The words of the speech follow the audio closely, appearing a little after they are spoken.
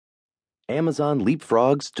Amazon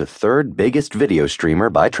Leapfrogs to third biggest video streamer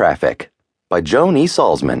by traffic by Joan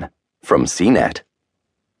Solsman from CNET.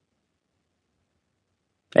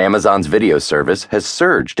 Amazon's video service has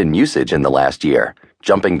surged in usage in the last year,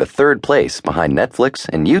 jumping to third place behind Netflix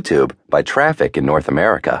and YouTube by traffic in North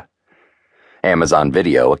America. Amazon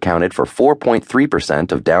Video accounted for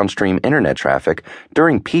 4.3% of downstream internet traffic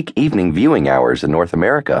during peak evening viewing hours in North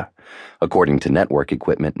America, according to network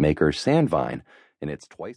equipment maker Sandvine in its twice